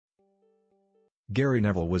Gary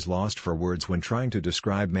Neville was lost for words when trying to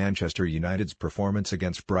describe Manchester United's performance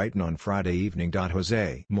against Brighton on Friday evening.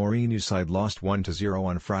 Jose Mourinho's side lost 1-0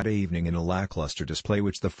 on Friday evening in a lackluster display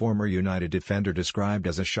which the former United defender described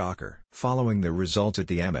as a shocker. Following the result at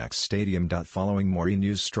the Amex Stadium. Following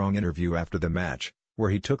Mourinho's strong interview after the match, where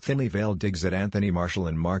he took thinly veiled digs at Anthony Martial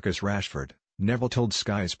and Marcus Rashford, Neville told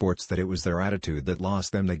Sky Sports that it was their attitude that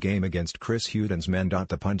lost them the game against Chris Hughton's men.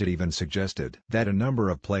 The pundit even suggested that a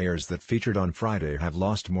number of players that featured on Friday have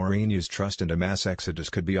lost Mourinho's trust and a mass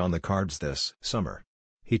exodus could be on the cards this summer.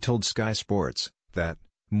 He told Sky Sports that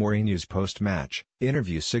Mourinho's post-match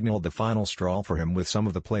interview signaled the final straw for him with some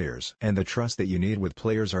of the players. And the trust that you need with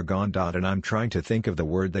players are gone. And I'm trying to think of the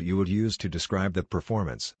word that you would use to describe the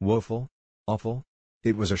performance. Woeful? Awful?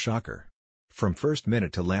 It was a shocker. From first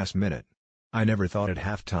minute to last minute. I never thought at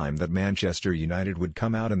halftime that Manchester United would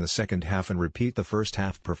come out in the second half and repeat the first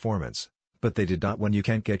half performance, but they did not. When you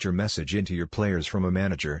can't get your message into your players from a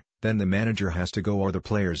manager, then the manager has to go or the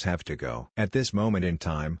players have to go. At this moment in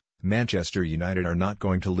time, Manchester United are not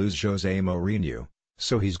going to lose Jose Mourinho,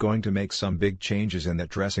 so he's going to make some big changes in that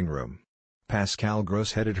dressing room. Pascal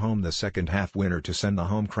Gross headed home the second half winner to send the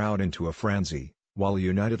home crowd into a frenzy, while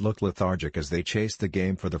United looked lethargic as they chased the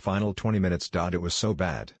game for the final 20 minutes. It was so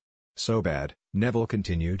bad. So bad, Neville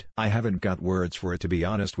continued. I haven't got words for it, to be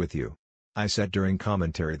honest with you. I said during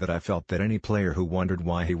commentary that I felt that any player who wondered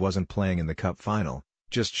why he wasn't playing in the cup final,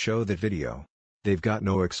 just show that video. They've got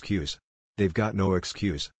no excuse. They've got no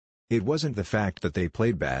excuse. It wasn't the fact that they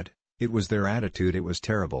played bad, it was their attitude. It was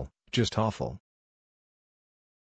terrible, just awful.